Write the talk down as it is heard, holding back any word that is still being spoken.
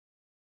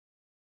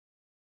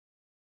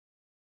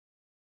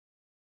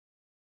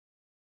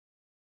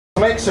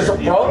Makes his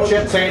approach.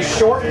 It's a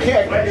short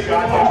kick.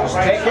 Just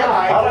take it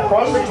out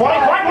across the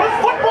 25 with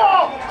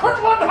football.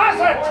 Kirtland has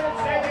it.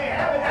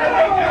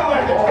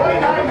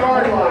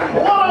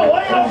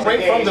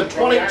 Straight from the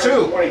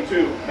 22.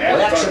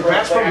 Action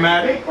pass from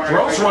Madden.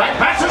 Throws right.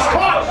 Pass is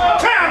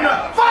caught. 10,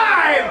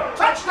 5,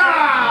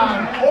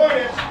 touchdown.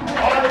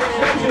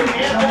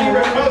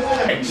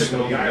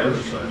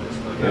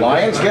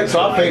 Lions gets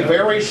off a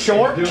very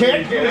short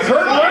kick.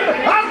 Kirtland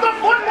has the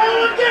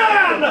football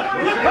again.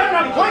 You couldn't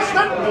have placed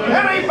it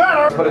any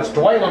better. But it's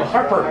Dwaylon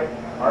Harper.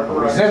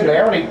 He's in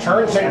there and he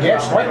turns and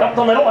gets straight up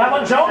the middle.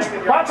 Alan Jones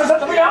bounces it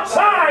to the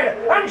outside.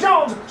 And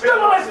Jones still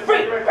on his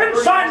feet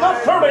inside the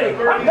 30.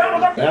 And down to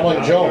the...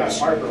 Alan Jones.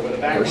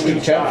 First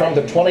and 10 from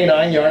the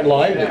 29-yard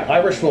line. The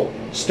Irish will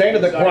stay to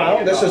the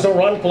ground. This is a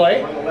run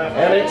play.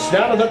 And it's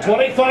down to the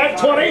 25,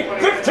 20,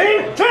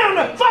 15,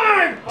 10,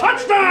 5.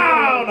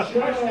 Touchdown!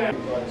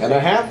 And a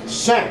half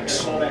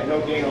sacks.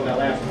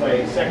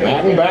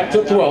 Madden back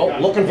to throw.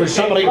 Looking for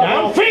somebody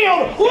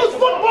downfield. Loose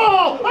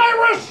football.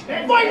 Irish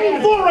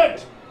fighting for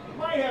it.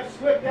 And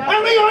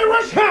the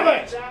Irish have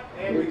it!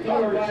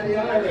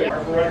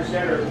 Harper under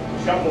center,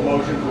 shuffle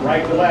motion from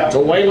right to left. To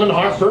Dwaylon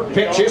Harper,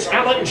 pitches,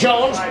 Alan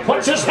Jones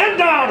puts his head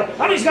down,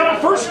 and he's got a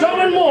first down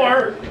and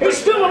more. He's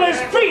still on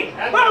his feet.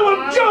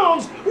 Alan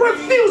Jones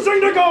refusing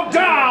to go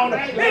down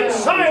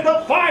inside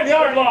the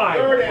 5-yard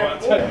line.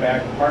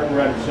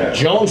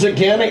 Jones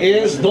again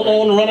is the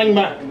lone running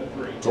back.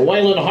 To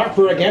Dwaylon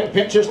Harper again,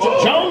 pitches to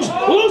Jones.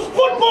 Loose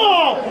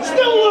football!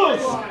 Still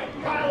loose!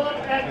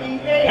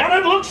 And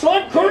it looks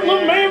like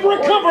Kirtland may have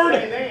recovered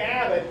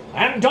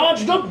and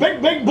dodged a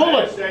big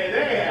bullet.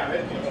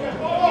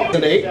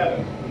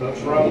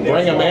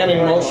 Bring a man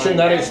in motion.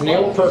 That is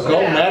Neil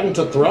Perko. Madden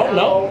to throw.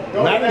 No.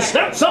 Madden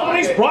steps up and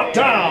he's brought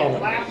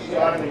down.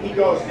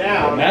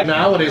 And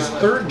now it is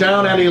 3rd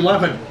down and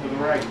 11.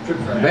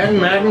 Ben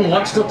Madden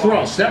wants to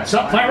throw. Steps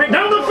up, firing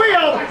down the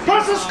field.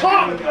 Plus is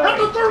caught at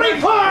the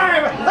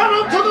 35 and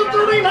up to the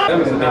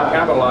 39. They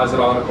capitalize it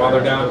on it while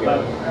they're down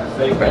here.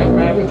 Ben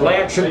Madden play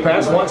action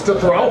pass wants to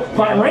throw.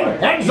 Firing.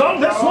 End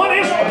zone. This one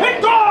is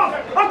picked off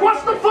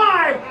across the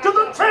 5 to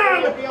the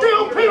 10.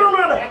 Dale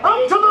Peterman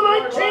up to the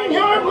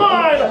 19-yard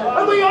line.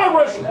 And the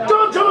Irish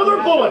dodge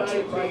another bullet.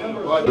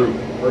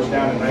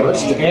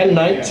 First and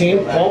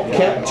 19. Paul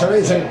Kemp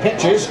turns and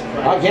pitches.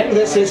 Again,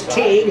 this is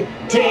Teague.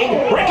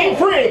 Teague breaking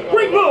free.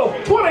 Great move.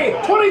 20,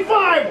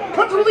 25.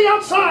 Cut to the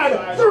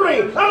outside. 30.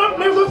 And up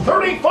near the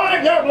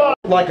 35-yard line.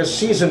 Like a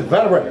seasoned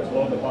veteran.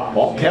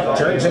 Paul Kemp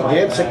turns and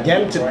gives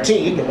again to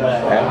Teague.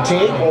 And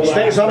Teague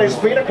stays on his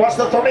feet across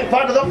the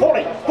 35 to the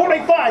 40.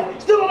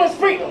 45. Still on his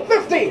feet.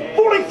 50.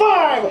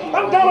 45.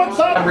 And down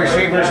inside.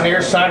 Receivers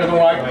near side of the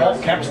right. Paul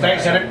Kemp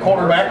stays in at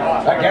quarterback.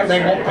 Again,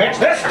 they will pitch.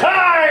 This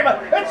time,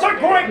 it's a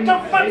great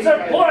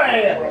defensive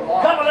play.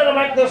 Coming in to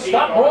make the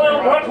stop. Royal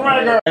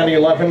Bruttrager. And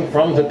 11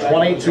 from the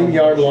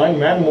 22-yard line.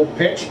 Madden will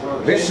pitch.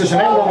 This is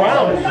an end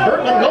around.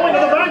 Kirtland going to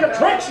the bag of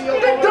tricks.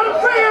 Deep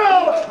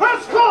downfield.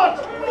 That's caught.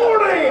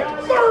 40,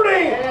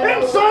 30,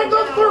 inside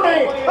the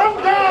 30,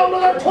 and down to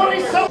the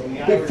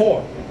 27.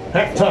 Before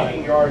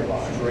halftime.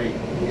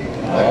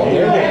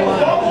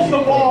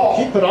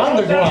 Keep it on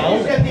the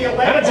ground,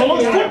 and it's a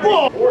loose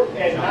football.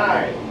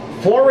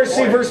 4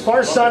 receivers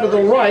far side of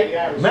the right.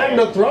 Madden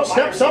to throw,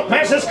 steps up,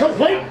 passes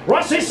complete.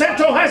 Rossi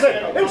Santo has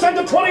it inside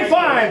the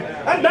 25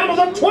 and down to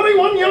the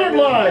 21-yard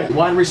line.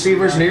 Wide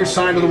receivers near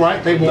side of the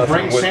right. They will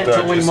bring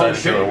Santo in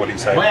motion.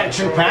 Play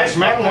action pass.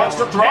 Madden wants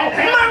to throw.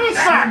 Madden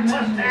sacked.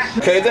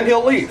 Okay, then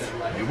he'll leave.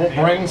 He will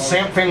bring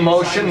Samp in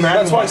motion.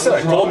 Madden That's why I said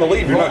I told him to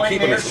leave. You're not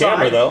keeping his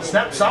camera though.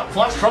 Steps up,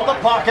 flush from the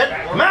pocket.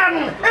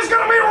 Madden is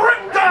going to be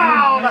ripped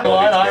down.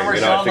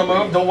 Irish on the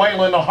move to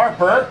Dwaylon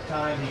Harper.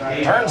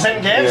 Turns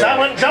and gives.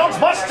 Alan Jones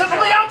busts it to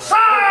the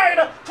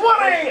outside.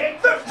 20,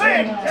 15,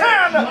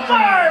 10,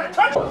 5.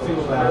 Touch.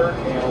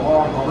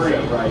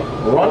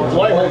 Run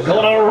play will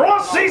go to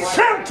Rossi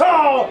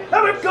Santo,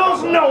 and it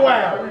goes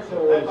nowhere.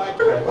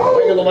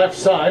 Wing to the left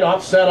side,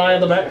 offset eye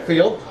in the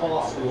backfield.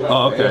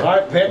 Oh, okay.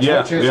 High pitch,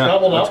 which is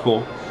doubled up. That's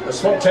cool.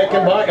 This one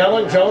taken by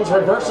Alan Jones,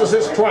 reverses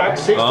his track,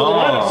 sees to the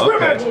line of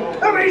scrimmage,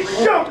 and he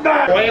shoved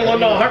that.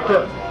 Dwaylon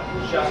Harper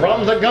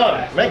from the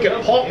gun, make it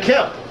Paul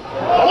Kemp.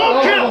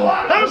 Paul Kemp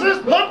has his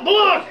butt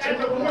blocked. At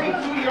the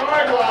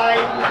 42-yard line,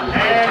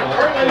 and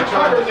Kirtland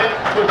covers it,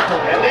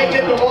 and they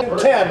get the ball.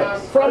 10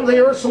 from the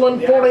Ursuline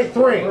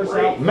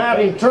 43.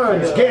 Madden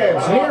turns,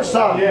 gives, near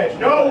side.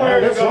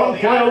 And this one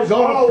play will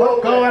go to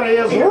Perko, and he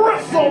is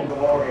wrestled.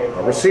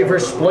 The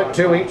receivers split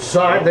to each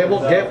side. They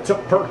will give to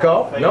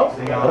Perko. Nope,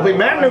 it'll be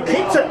Madden who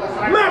keeps it.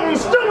 Madden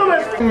still in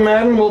it.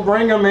 Madden will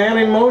bring a man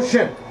in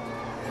motion.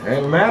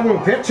 And Madden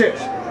pitches.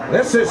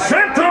 This is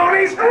Santo, and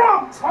he's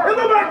dropped in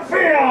the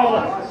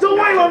backfield.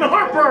 Dwaylon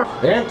Harper.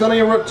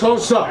 Anthony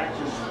Rotosa.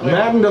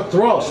 Madden to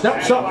throw.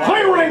 Steps up,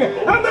 firing.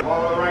 And the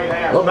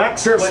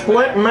backs are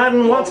split.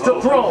 Madden wants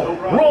to throw.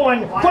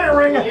 Rolling,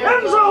 firing.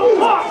 End zone.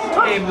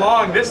 Game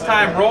long. This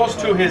time rolls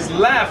to his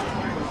left.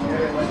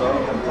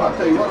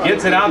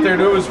 Gets it out there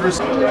to his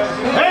receiver.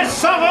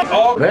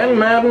 Ben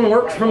Madden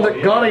works from the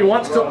gun. He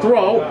wants to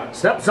throw.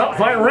 Steps up,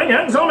 firing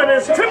end zone. It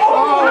is tipped.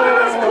 And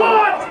it is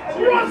caught.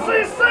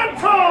 Rusty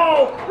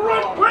Santo.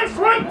 Right place,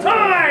 right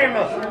time.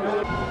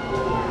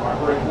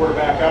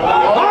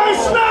 High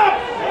snap.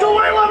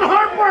 Dwaylen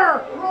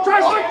Harper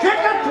tries to kick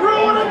it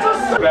through, and it's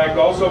a Back,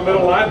 also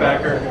middle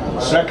linebacker.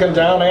 second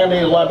down and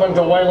 11.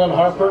 Dwaylen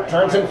Harper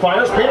turns and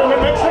fires.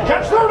 Peterman makes the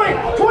catch. 30,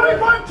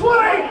 25,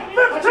 20,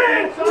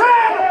 15,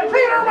 10.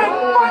 Peterman,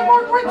 5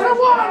 more, 3, 2,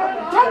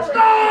 1.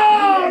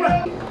 Touchdown!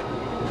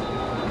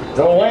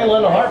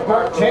 Dwaylen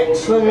Harper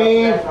takes the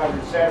knee, and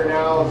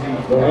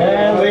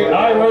the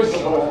Irish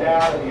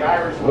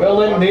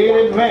will indeed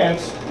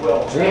advance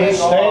to the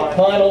state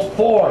Final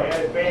Four.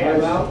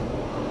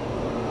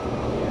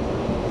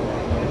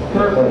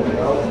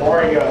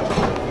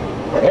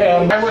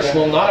 And Irish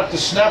will not have to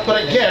snap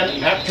it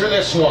again after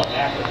this one.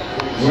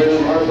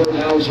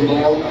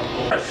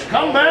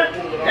 Come back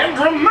in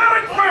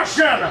dramatic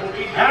fashion,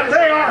 and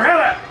they are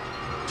headed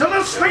to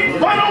the state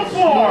Final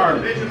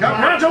Four.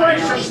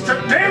 Congratulations to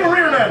Dan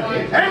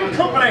Reardon and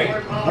company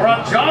for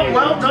a job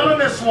well done in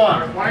this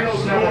one.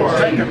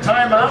 Take a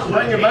timeout,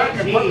 bring you back,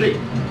 and put the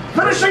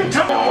finishing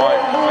touch.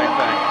 Right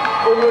thing.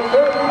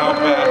 How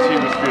fast he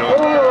was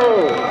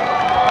feeling.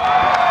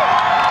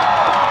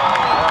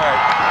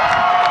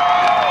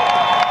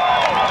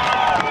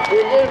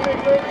 Wait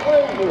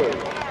a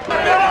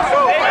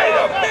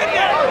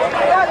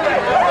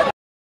minute!